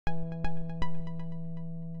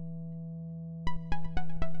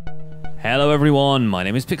Hello everyone, my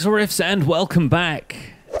name is Pixlriffs and welcome back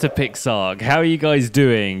to PixARK. How are you guys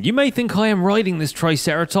doing? You may think I am riding this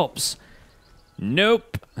Triceratops.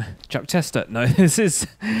 Nope. Chuck Tester. No, this is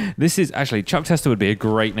actually, Chuck Tester would be a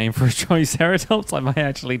great name for a Triceratops. I might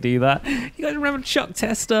actually do that. You guys remember Chuck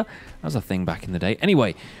Tester? That was a thing back in the day.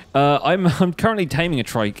 Anyway, I'm currently taming a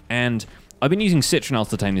trike and I've been using citronels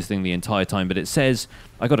to tame this thing the entire time, but it says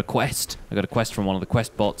I got a quest. I got a quest from one of the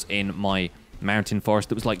quest bots in my mountain forest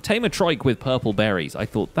that was like, tame a trike with purple berries. I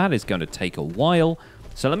thought that is going to take a while,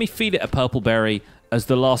 so let me feed it a purple berry as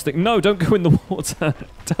the last thing. No, don't go in the water.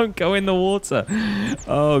 Don't go in the water.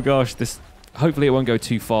 Oh gosh, hopefully it won't go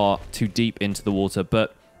too deep into the water,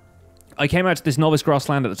 but I came out to this novice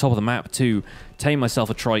grassland at the top of the map to tame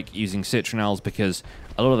myself a trike using citronels because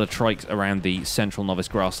a lot of the trikes around the central novice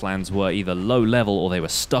grasslands were either low level or they were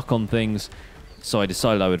stuck on things. So I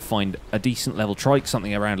decided I would find a decent level trike,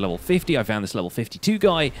 something around level 50. I found this level 52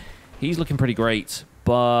 guy. He's looking pretty great,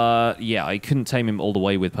 but yeah, I couldn't tame him all the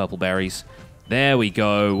way with purple berries. There we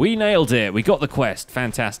go. We nailed it. We got the quest.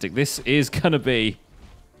 Fantastic. This is going to be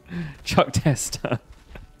Chuck Tester.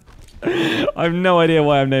 I have no idea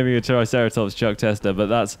why I'm naming a Triceratops Chuck Tester, but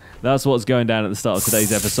that's what's going down at the start of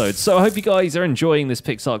today's episode. So I hope you guys are enjoying this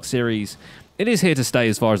PixARK series. It is here to stay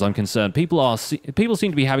as far as I'm concerned. People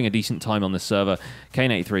seem to be having a decent time on this server.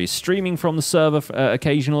 Kane83 is streaming from the server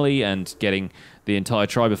occasionally and getting the entire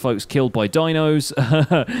tribe of folks killed by dinos.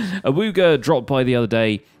 Awooga dropped by the other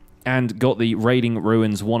day and got the Raiding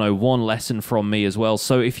Ruins 101 lesson from me as well.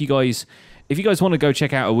 So if you guys want to go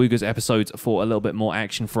check out Awooga's episodes for a little bit more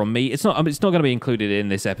action from me, it's not going to be included in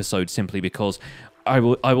this episode simply because I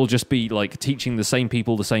will just be like teaching the same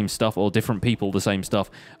people the same stuff, or different people the same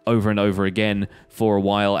stuff over and over again for a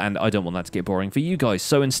while, and I don't want that to get boring for you guys.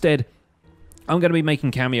 So instead, I'm going to be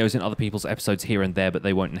making cameos in other people's episodes here and there, but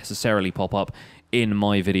they won't necessarily pop up in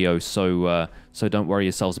my video, so don't worry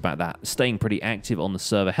yourselves about that. Staying pretty active on the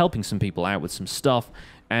server, helping some people out with some stuff,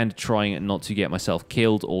 and trying not to get myself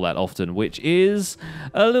killed all that often, which is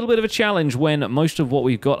a little bit of a challenge when most of what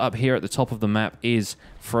we've got up here at the top of the map is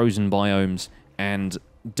frozen biomes and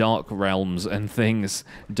dark realms and things,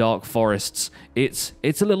 dark forests. It's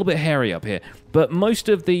a little bit hairy up here, but most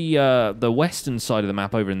of the western side of the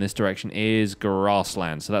map over in this direction is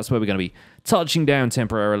grassland, so that's where we're going to be touching down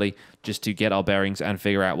temporarily just to get our bearings and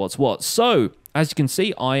figure out what's what. So, as you can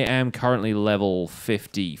see, I am currently level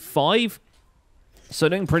 55, so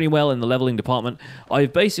doing pretty well in the leveling department.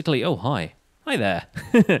 I've basically... Oh, hi. Hi there.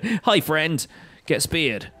 Hi, friend. Get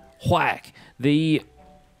speared. Whack. The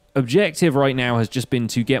objective right now has just been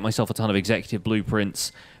to get myself a ton of executive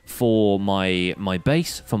blueprints for my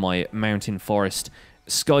base, for my mountain forest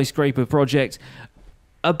skyscraper project.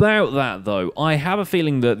 About that, though, I have a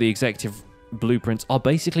feeling that the executive blueprints are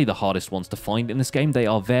basically the hardest ones to find in this game. They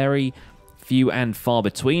are very few and far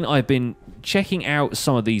between. I've been checking out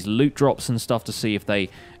some of these loot drops and stuff to see if they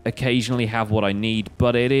occasionally have what I need,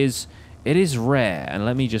 but it is rare. And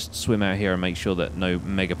let me just swim out here and make sure that no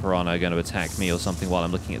mega piranha are going to attack me or something while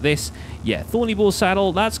I'm looking at this. Yeah, thorny ball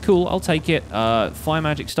saddle, that's cool, I'll take it. Fire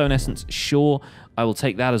magic stone essence, sure, I will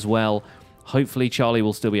take that as well. Hopefully Charlie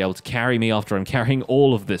will still be able to carry me after I'm carrying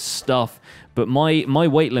all of this stuff. But my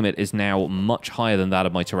weight limit is now much higher than that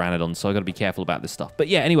of my Pteranodon, so I've got to be careful about this stuff. But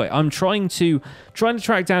yeah, anyway, I'm trying to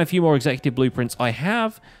track down a few more executive blueprints. I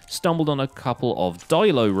have stumbled on a couple of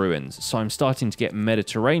Dilo ruins, so I'm starting to get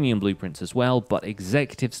Mediterranean blueprints as well, but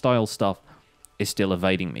executive-style stuff is still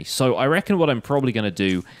evading me. So I reckon what I'm probably going to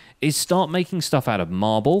do is start making stuff out of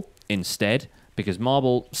marble instead, because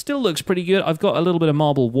marble still looks pretty good. I've got a little bit of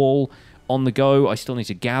marble wall on the go. I still need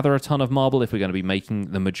to gather a ton of marble if we're going to be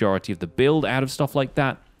making the majority of the build out of stuff like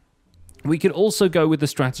that. We could also go with the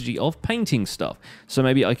strategy of painting stuff. So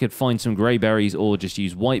maybe I could find some grey berries or just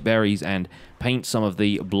use white berries and paint some of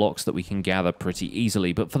the blocks that we can gather pretty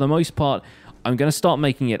easily. But for the most part, I'm going to start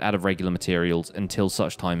making it out of regular materials until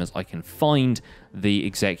such time as I can find the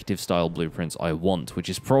executive style blueprints I want, which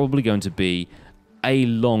is probably going to be a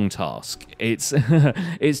long task. It's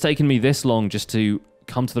taken me this long just to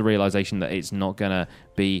come to the realization that it's not gonna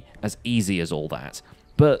be as easy as all that.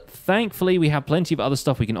 But thankfully, we have plenty of other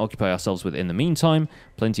stuff we can occupy ourselves with in the meantime.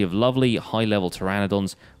 Plenty of lovely high-level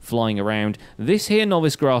pteranodons flying around. This here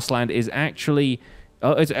novice grassland is actually...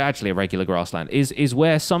 it's actually a regular grassland. Is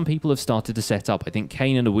where some people have started to set up. I think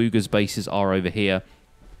Kane and Awooga's bases are over here.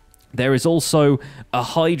 There is also a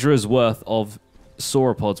hydra's worth of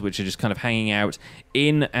sauropods, which are just kind of hanging out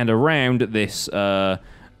in and around this...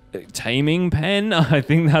 taming pen. I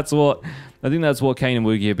think that's what Kane and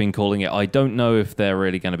Woogie have been calling it. I don't know if they're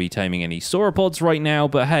really going to be taming any sauropods right now,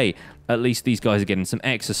 but hey, at least these guys are getting some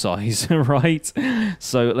exercise, right?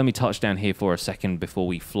 So let me touch down here for a second before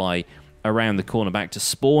we fly around the corner back to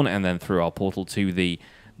spawn and then through our portal to the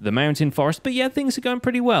mountain forest. But yeah, things are going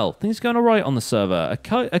pretty well. Things are going all right on the server.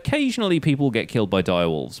 Occasionally people get killed by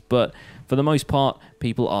direwolves, but for the most part,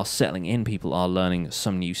 people are settling in. People are learning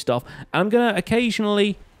some new stuff. And I'm going to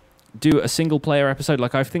occasionally do a single-player episode.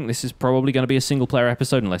 Like, I think this is probably going to be a single-player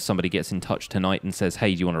episode unless somebody gets in touch tonight and says,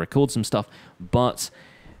 hey, do you want to record some stuff? But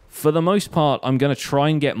for the most part, I'm going to try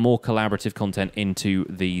and get more collaborative content into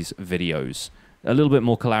these videos. A little bit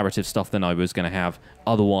more collaborative stuff than I was going to have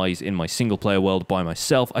otherwise in my single-player world by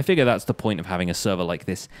myself. I figure that's the point of having a server like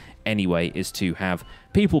this anyway, is to have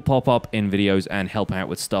people pop up in videos and help out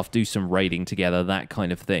with stuff, do some raiding together, that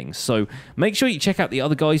kind of thing. So make sure you check out the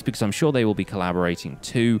other guys because I'm sure they will be collaborating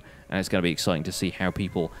too, and it's going to be exciting to see how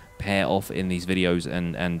people pair off in these videos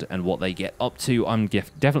and what they get up to. I'm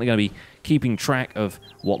definitely going to be keeping track of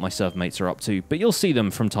what my server mates are up to, but you'll see them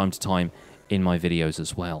from time to time in my videos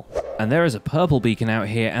as well. And there is a purple beacon out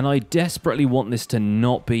here, and I desperately want this to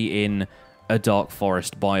not be in a dark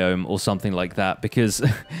forest biome or something like that, because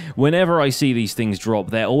whenever I see these things drop,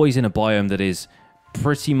 they're always in a biome that is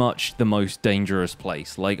pretty much the most dangerous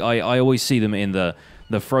place. Like, I always see them in the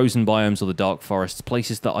frozen biomes or the dark forests,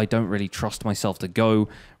 places that I don't really trust myself to go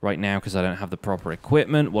right now because I don't have the proper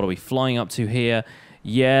equipment. What are we flying up to here?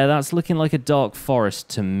 Yeah, that's looking like a dark forest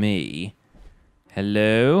to me.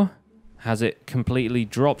 Hello? Has it completely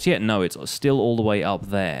dropped yet? No, it's still all the way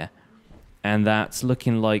up there. And that's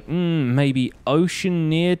looking like, maybe ocean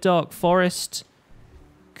near dark forest.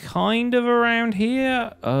 Kind of around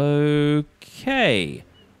here. Okay.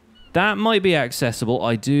 That might be accessible.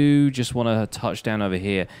 I do just want to touch down over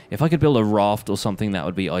here. If I could build a raft or something, that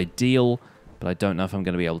would be ideal. But I don't know if I'm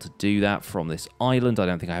going to be able to do that from this island. I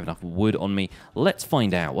don't think I have enough wood on me. Let's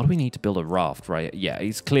find out. What do we need to build a raft, right? Yeah,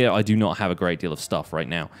 it's clear I do not have a great deal of stuff right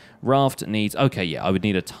now. Raft needs... Okay, yeah, I would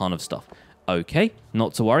need a ton of stuff. Okay,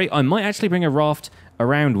 not to worry. I might actually bring a raft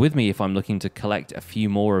around with me if I'm looking to collect a few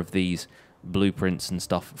more of these blueprints and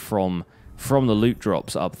stuff from the loot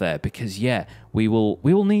drops up there, because yeah,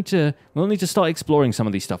 we'll need to start exploring some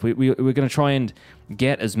of these stuff. We're going to try and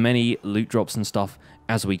get as many loot drops and stuff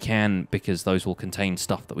as we can, because those will contain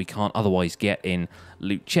stuff that we can't otherwise get in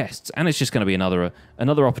loot chests, and it's just going to be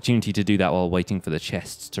another opportunity to do that while waiting for the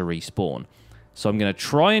chests to respawn. So I'm going to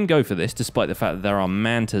try and go for this, despite the fact that there are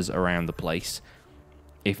mantas around the place.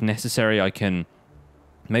 If necessary, I can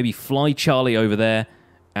maybe fly Charlie over there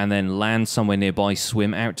and then land somewhere nearby,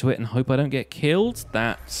 swim out to it, and hope I don't get killed.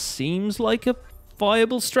 That seems like a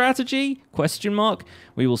viable strategy? Question mark.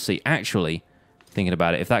 We will see. Actually, thinking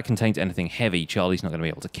about it, if that contains anything heavy, Charlie's not going to be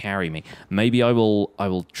able to carry me. Maybe I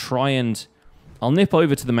will try and... I'll nip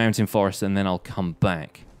over to the mountain forest and then I'll come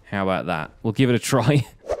back. How about that? We'll give it a try.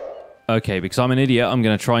 Okay, because I'm an idiot, I'm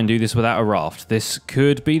going to try and do this without a raft. This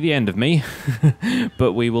could be the end of me,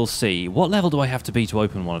 but we will see. What level do I have to be to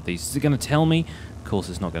open one of these? Is it going to tell me? Of course,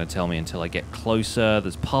 it's not going to tell me until I get closer.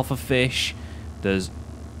 There's pufferfish. There's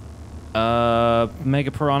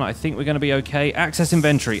mega piranha. I think we're going to be okay. Access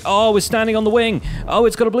inventory. Oh, we're standing on the wing. Oh,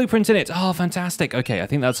 it's got a blueprint in it. Oh, fantastic. Okay, I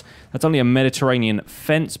think that's only a Mediterranean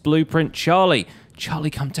fence blueprint. Charlie,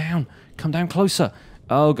 come down. Come down closer.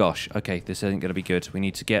 Oh gosh, okay, this isn't going to be good. We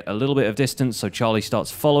need to get a little bit of distance so Charlie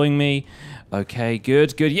starts following me. Okay,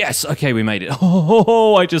 good. Yes, okay, we made it.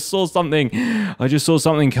 Oh, I just saw something.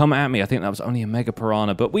 Come at me. I think that was only a mega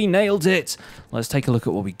piranha, but we nailed it. Let's take a look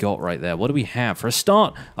at what we got right there. What do we have? For a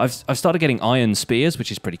start, I've started getting iron spears,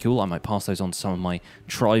 which is pretty cool. I might pass those on to some of my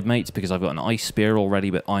tribe mates because I've got an ice spear already,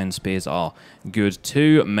 but iron spears are good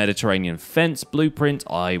too. Mediterranean fence blueprint,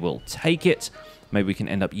 I will take it. Maybe we can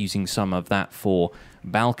end up using some of that for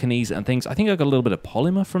balconies and things. I think I got a little bit of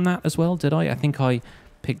polymer from that as well, did I? I think I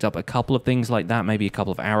picked up a couple of things like that, maybe a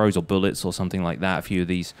couple of arrows or bullets or something like that. A few of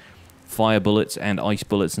these fire bullets and ice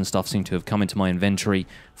bullets and stuff seem to have come into my inventory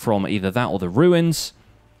from either that or the ruins.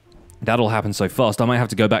 That'll happen so fast, I might have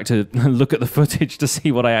to go back to look at the footage to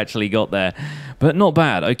see what I actually got there. But not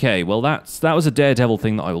bad. Okay, well that was a daredevil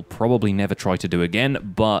thing that I will probably never try to do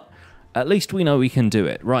again, but at least we know we can do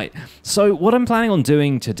it. Right, so what I'm planning on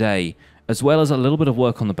doing today, as well as a little bit of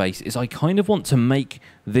work on the base, is I kind of want to make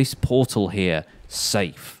this portal here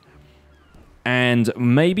safe. And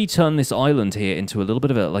maybe turn this island here into a little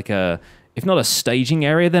bit of a, if not a staging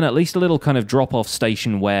area, then at least a little kind of drop-off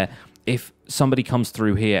station where if somebody comes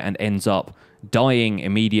through here and ends up dying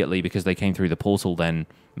immediately because they came through the portal, then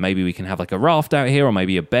maybe we can have like a raft out here or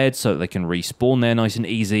maybe a bed so that they can respawn there nice and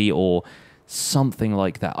easy or something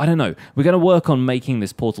like that. I don't know. We're going to work on making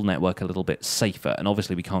this portal network a little bit safer, and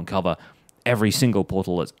obviously we can't cover every single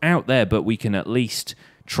portal that's out there, but we can at least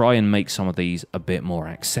try and make some of these a bit more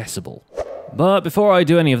accessible. But before I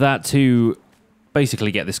do any of that, to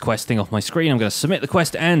basically get this quest thing off my screen, I'm going to submit the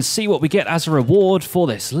quest and see what we get as a reward for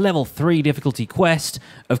this level 3 difficulty quest.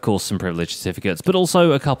 Of course, some privilege certificates, but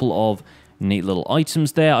also a couple of neat little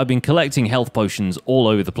items there. I've been collecting health potions all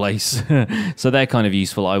over the place, so they're kind of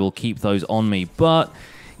useful. I will keep those on me. But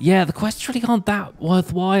yeah, the quests really aren't that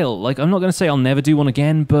worthwhile. Like, I'm not going to say I'll never do one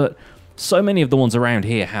again, but so many of the ones around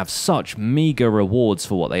here have such meager rewards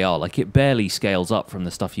for what they are. Like, it barely scales up from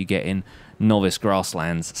the stuff you get in Novice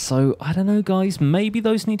Grasslands. So, I don't know, guys. Maybe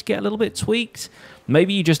those need to get a little bit tweaked.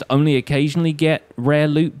 Maybe you just only occasionally get rare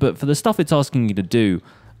loot, but for the stuff it's asking you to do,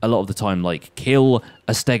 a lot of the time, like, kill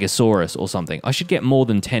a Stegosaurus or something. I should get more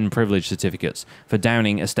than 10 privilege certificates for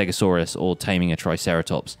downing a Stegosaurus or taming a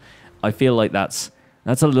Triceratops. I feel like that's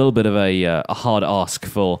a little bit of a hard ask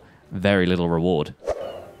for very little reward.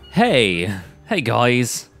 Hey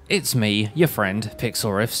guys, it's me, your friend,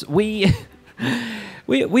 Pixlriffs.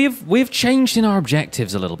 We've changed in our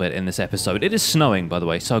objectives a little bit in this episode. It is snowing, by the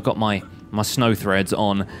way, so I've got my snow threads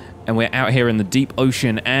on, and we're out here in the deep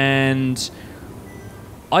ocean, and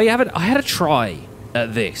I had a try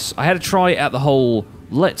at this. I had a try at the whole,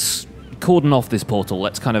 let's cordon off this portal,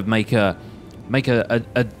 let's kind of make a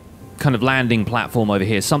kind of landing platform over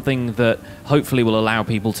here, something that hopefully will allow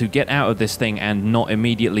people to get out of this thing and not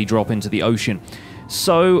immediately drop into the ocean.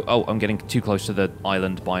 So, oh, I'm getting too close to the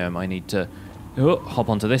island biome. I need to hop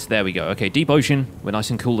onto this. There we go. Okay, deep ocean. We're nice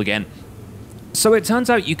and cool again. So it turns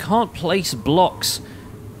out you can't place blocks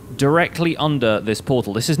directly under this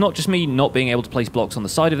portal. This is not just me not being able to place blocks on the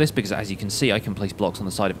side of this, because as you can see, I can place blocks on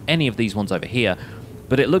the side of any of these ones over here.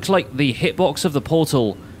 But it looks like the hitbox of the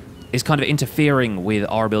portal is kind of interfering with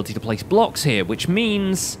our ability to place blocks here, which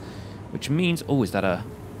means, oh, is that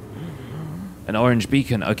an orange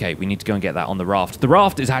beacon? Okay, we need to go and get that on the raft. The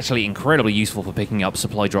raft is actually incredibly useful for picking up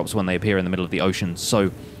supply drops when they appear in the middle of the ocean,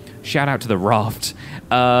 so shout out to the raft.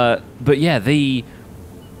 But yeah, the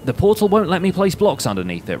portal won't let me place blocks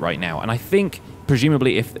underneath it right now, and I think,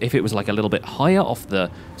 presumably, if it was like a little bit higher off the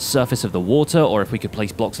surface of the water, or if we could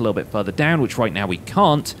place blocks a little bit further down, which right now we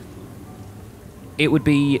can't, it would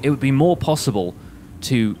be more possible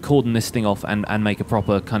to cordon this thing off and make a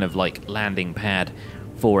proper kind of like landing pad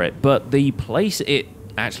for it. But the place it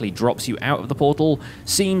actually drops you out of the portal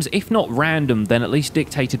seems, if not random, then at least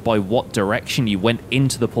dictated by what direction you went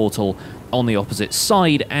into the portal on the opposite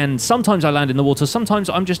side. And sometimes I land in the water, sometimes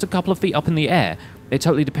I'm just a couple of feet up in the air. It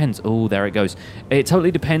totally depends. Oh, there it goes. It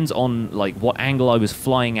totally depends on like what angle I was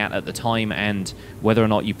flying at the time, and whether or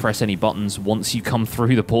not you press any buttons once you come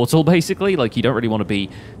through the portal, basically. Like, you don't really want to be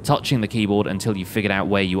touching the keyboard until you've figured out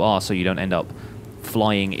where you are, so you don't end up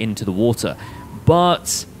flying into the water.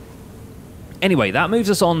 But anyway, that moves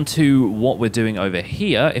us on to what we're doing over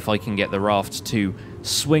here, if I can get the raft to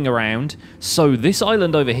swing around. So this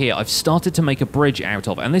island over here, I've started to make a bridge out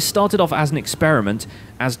of, and this started off as an experiment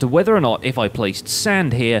as to whether or not if I placed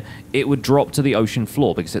sand here, it would drop to the ocean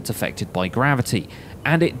floor because it's affected by gravity.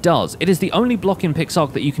 And it does. It is the only block in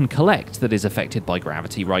PixARK that you can collect that is affected by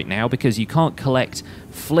gravity right now, because you can't collect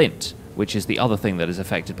flint, which is the other thing that is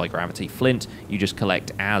affected by gravity. Flint, you just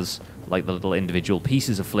collect as like the little individual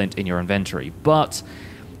pieces of flint in your inventory. But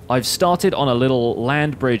I've started on a little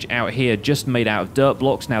land bridge out here just made out of dirt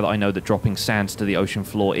blocks, now that I know that dropping sand to the ocean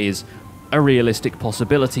floor is a realistic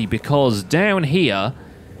possibility, because down here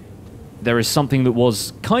there is something that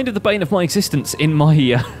was kind of the bane of my existence in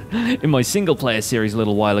my single-player series a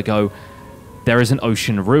little while ago. There is an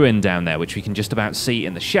ocean ruin down there, which we can just about see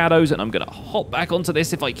in the shadows, and I'm going to hop back onto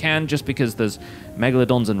this if I can, just because there's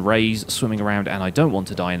megalodons and rays swimming around, and I don't want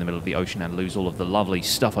to die in the middle of the ocean and lose all of the lovely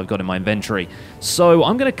stuff I've got in my inventory. So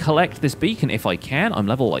I'm going to collect this beacon if I can. I'm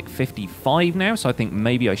level like 55 now, so I think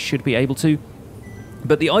maybe I should be able to.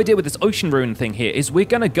 But the idea with this ocean ruin thing here is we're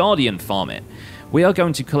going to guardian farm it. We are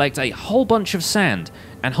going to collect a whole bunch of sand,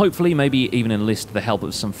 and hopefully maybe even enlist the help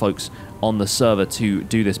of some folks on the server to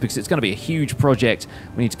do this, because it's going to be a huge project.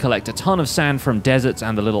 We need to collect a ton of sand from deserts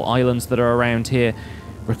and the little islands that are around here.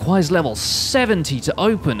 Requires level 70 to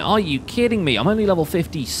open. Are you kidding me? I'm only level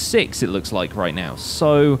 56, it looks like, right now.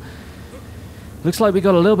 So, looks like we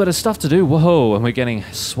got a little bit of stuff to do. Whoa, and we're getting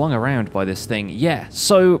swung around by this thing. Yeah,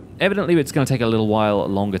 so evidently it's going to take a little while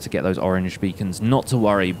longer to get those orange beacons. Not to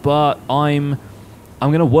worry, but I'm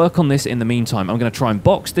going to work on this in the meantime. I'm going to try and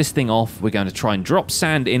box this thing off. We're going to try and drop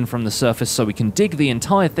sand in from the surface so we can dig the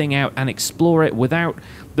entire thing out and explore it without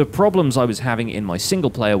the problems I was having in my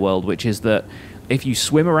single-player world, which is that if you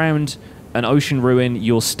swim around an ocean ruin,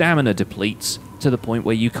 your stamina depletes to the point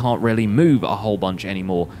where you can't really move a whole bunch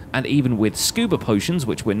anymore. And even with scuba potions,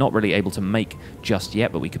 which we're not really able to make just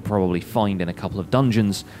yet, but we could probably find in a couple of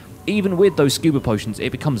dungeons, even with those scuba potions,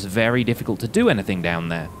 it becomes very difficult to do anything down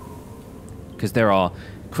there. Because there are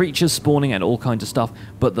creatures spawning and all kinds of stuff,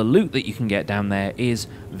 but the loot that you can get down there is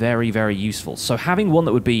very, very useful. So having one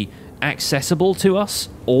that would be accessible to us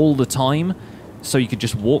all the time, so you could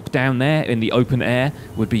just walk down there in the open air,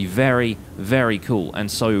 would be very, very cool. And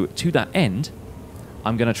so to that end,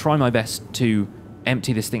 I'm going to try my best to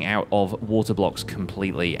empty this thing out of water blocks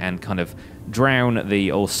completely and kind of drown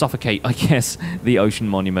or suffocate, I guess, the ocean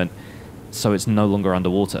monument so it's no longer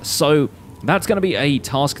underwater. So that's going to be a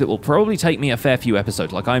task that will probably take me a fair few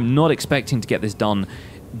episodes. Like, I'm not expecting to get this done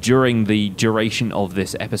during the duration of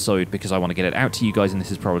this episode because I want to get it out to you guys, and this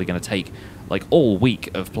is probably going to take like all week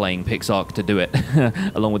of playing PixARK to do it,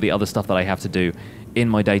 along with the other stuff that I have to do in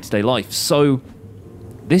my day-to-day life. So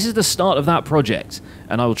this is the start of that project,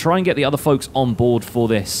 and I will try and get the other folks on board for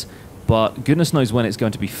this, but goodness knows when it's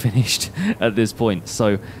going to be finished at this point,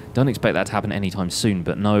 so don't expect that to happen anytime soon,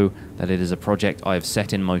 but know that it is a project I have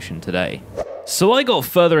set in motion today. So I got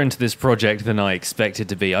further into this project than I expected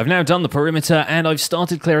to be. I've now done the perimeter, and I've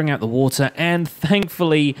started clearing out the water, and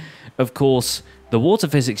thankfully, of course, the water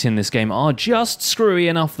physics in this game are just screwy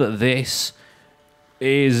enough that this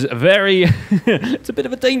is very... it's a bit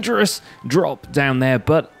of a dangerous drop down there,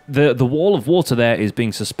 but the wall of water there is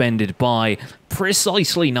being suspended by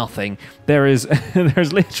precisely nothing. There's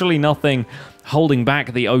literally nothing holding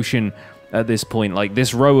back the ocean at this point. Like,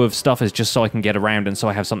 this row of stuff is just so I can get around and so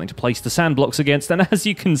I have something to place the sand blocks against, and as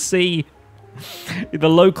you can see, the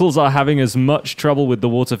locals are having as much trouble with the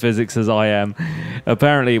water physics as I am.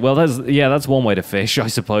 Apparently, well, that's one way to fish, I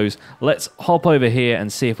suppose. Let's hop over here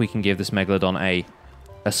and see if we can give this Megalodon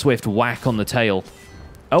a swift whack on the tail.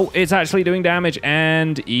 Oh, it's actually doing damage,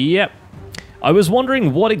 and yep. I was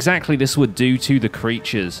wondering what exactly this would do to the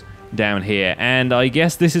creatures down here, and I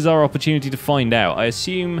guess this is our opportunity to find out. I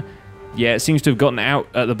assume, yeah, it seems to have gotten out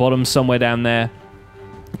at the bottom somewhere down there,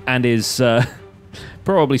 and is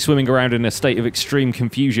probably swimming around in a state of extreme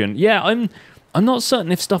confusion. Yeah, I'm not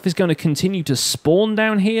certain if stuff is going to continue to spawn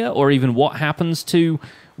down here, or even what happens to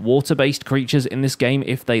water-based creatures in this game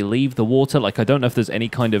if they leave the water. Like, I don't know if there's any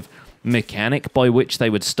kind of mechanic by which they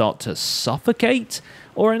would start to suffocate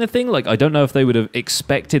or anything. Like, I don't know if they would have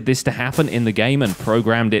expected this to happen in the game and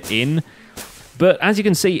programmed it in. But as you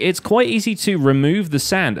can see, it's quite easy to remove the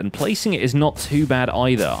sand, and placing it is not too bad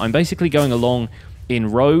either. I'm basically going along in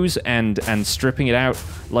rows and stripping it out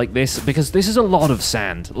like this, because this is a lot of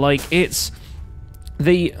sand. Like, it's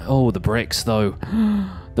the bricks though.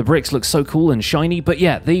 The bricks look so cool and shiny, but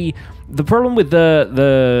yeah, the problem with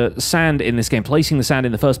the sand in this game, placing the sand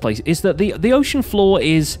in the first place, is that the ocean floor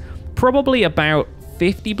is probably about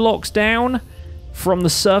 50 blocks down from the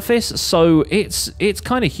surface, so it's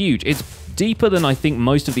kind of huge. It's deeper than I think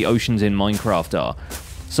most of the oceans in Minecraft are.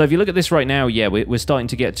 So if you look at this right now, yeah, we're starting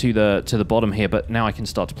to get to the bottom here, but now I can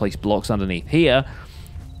start to place blocks underneath here.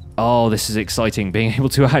 Oh, this is exciting, being able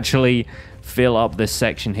to actually fill up this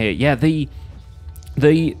section here. Yeah, the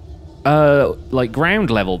like ground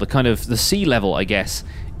level, the sea level, I guess,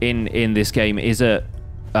 in this game is at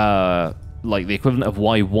like the equivalent of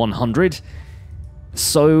Y100.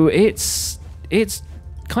 So it's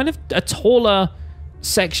kind of a taller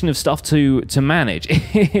section of stuff to manage.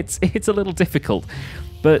 It's a little difficult.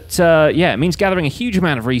 But yeah, it means gathering a huge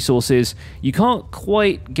amount of resources. You can't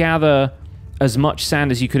quite gather as much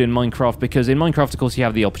sand as you could in Minecraft, because in Minecraft, of course, you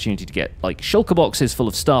have the opportunity to get like shulker boxes full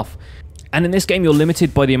of stuff. And in this game, you're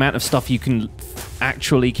limited by the amount of stuff you can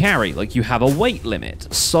actually carry. Like, you have a weight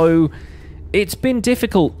limit. So it's been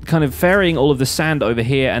difficult kind of ferrying all of the sand over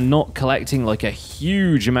here and not collecting like a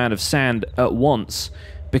huge amount of sand at once,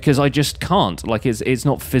 because I just can't. Like, it's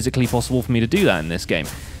not physically possible for me to do that in this game.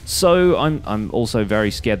 So I'm also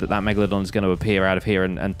very scared that Megalodon is going to appear out of here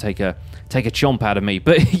and take a chomp out of me.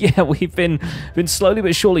 But yeah, we've been slowly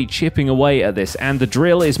but surely chipping away at this, and the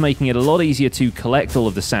drill is making it a lot easier to collect all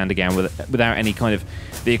of the sand again without any kind of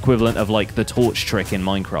the equivalent of like the torch trick in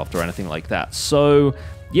Minecraft or anything like that. So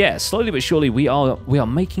yeah, slowly but surely we are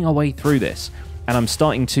making our way through this, and I'm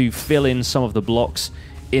starting to fill in some of the blocks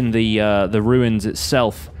in the ruins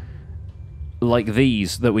itself, like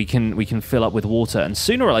these, that we can fill up with water, and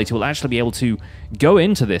sooner or later we'll actually be able to go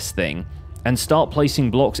into this thing and start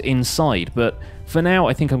placing blocks inside. But for now,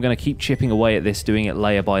 I think I'm going to keep chipping away at this, doing it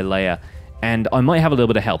layer by layer, and I might have a little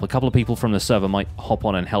bit of help. A couple of people from the server might hop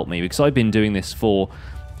on and help me, because I've been doing this for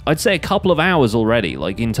I'd say a couple of hours already.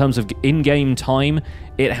 Like, in terms of in-game time,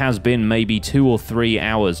 it has been maybe 2 or 3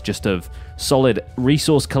 hours just of solid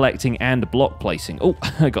resource collecting and block placing. Oh,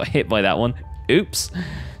 I got hit by that one. Oops.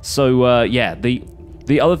 So, yeah,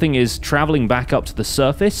 the other thing is traveling back up to the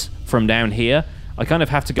surface from down here. I kind of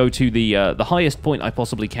have to go to the highest point I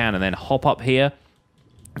possibly can and then hop up here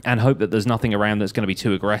and hope that there's nothing around that's going to be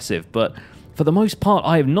too aggressive. But for the most part,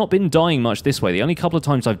 I have not been dying much this way. The only couple of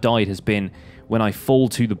times I've died has been when I fall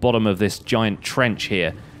to the bottom of this giant trench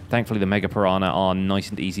here. Thankfully, the Mega Piranha are nice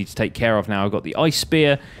and easy to take care of now. I've got the Ice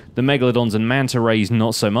Spear, the Megalodons and Manta Rays,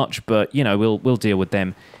 not so much, but, you know, we'll deal with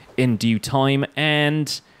them in due time.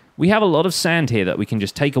 And we have a lot of sand here that we can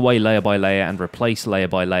just take away layer by layer and replace layer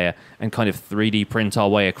by layer and kind of 3D print our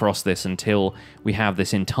way across this until we have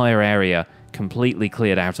this entire area completely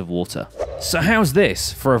cleared out of water. So how's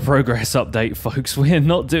this for a progress update, folks? We're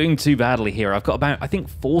not doing too badly here. I've got about, I think,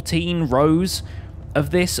 14 rows of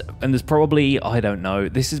this, and there's probably, I don't know,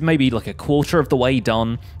 this is maybe like a quarter of the way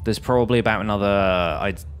done. There's probably about another,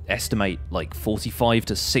 I'd estimate, like 45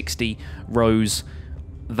 to 60 rows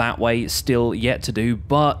that way still yet to do,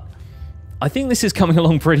 but I think this is coming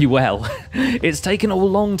along pretty well. It's taken a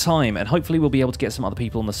long time, and hopefully we'll be able to get some other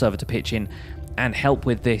people on the server to pitch in and help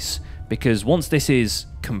with this, because once this is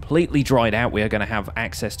completely dried out, we are going to have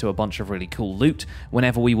access to a bunch of really cool loot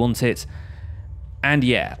whenever we want it. And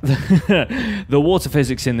yeah, the water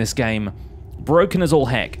physics in this game, broken as all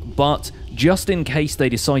heck, but just in case they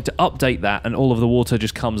decide to update that and all of the water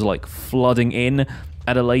just comes like flooding in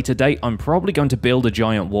at a later date, I'm probably going to build a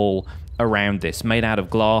giant wall around this, made out of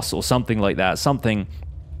glass or something like that, something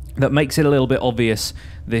that makes it a little bit obvious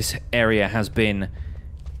this area has been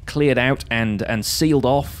cleared out and sealed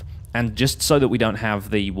off, and just so that we don't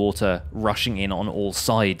have the water rushing in on all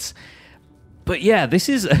sides. But yeah, this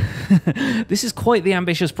is this is quite the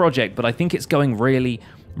ambitious project, but I think it's going really,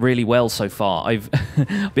 really well so far. I've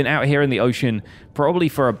been out here in the ocean probably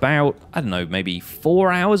for about, I don't know, maybe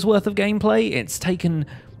 4 hours worth of gameplay. It's taken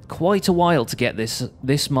quite a while to get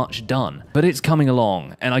this much done, but it's coming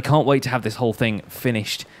along, and I can't wait to have this whole thing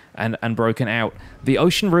finished and broken out. The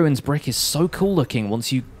Ocean Ruins brick is so cool looking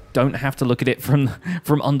once you don't have to look at it from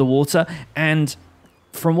underwater, and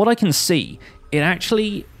from what I can see, it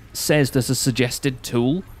actually says there's a suggested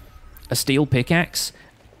tool, a steel pickaxe,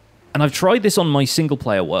 and I've tried this on my single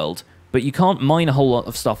player world, but you can't mine a whole lot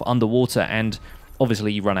of stuff underwater, and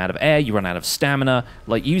obviously you run out of air, you run out of stamina.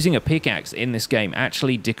 Like, using a pickaxe in this game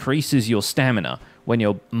actually decreases your stamina when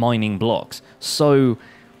you're mining blocks. So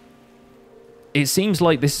it seems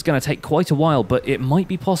like this is going to take quite a while, but it might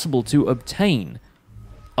be possible to obtain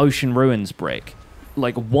Ocean Ruins brick,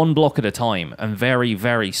 like one block at a time and very,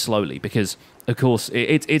 very slowly, because of course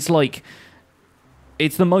it's like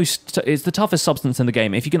it's the toughest substance in the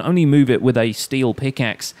game. If you can only move it with a steel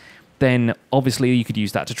pickaxe, then obviously you could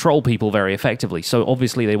use that to troll people very effectively. So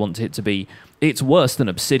obviously they want it to be, it's worse than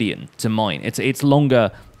obsidian to mine. It's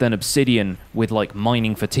longer than obsidian with like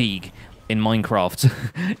mining fatigue in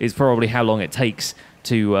Minecraft is probably how long it takes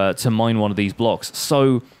to mine one of these blocks.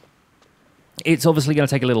 So it's obviously going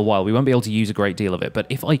to take a little while. We won't be able to use a great deal of it, but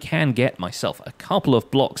if I can get myself a couple of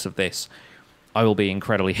blocks of this, I will be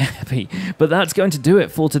incredibly happy. But that's going to do it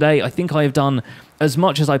for today. I think I have done as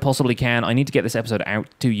much as I possibly can. I need to get this episode out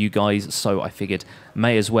to you guys, so I figured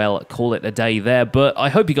may as well call it a day there. But I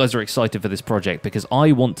hope you guys are excited for this project, because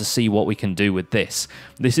I want to see what we can do with this.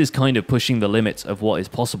 This is kind of pushing the limits of what is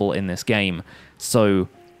possible in this game, so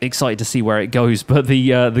excited to see where it goes. But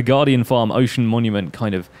the Guardian Farm Ocean Monument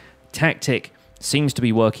kind of tactic seems to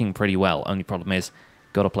be working pretty well. Only problem is,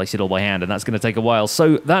 got to place it all by hand, and that's going to take a while.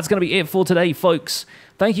 So that's going to be it for today, folks.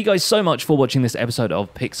 Thank you guys so much for watching this episode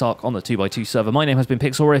of PixARK on the 2x2 server. My name has been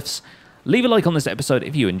Pixlriffs. Leave a like on this episode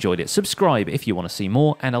if you enjoyed it. Subscribe if you want to see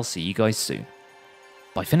more, and I'll see you guys soon.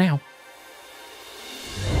 Bye for now.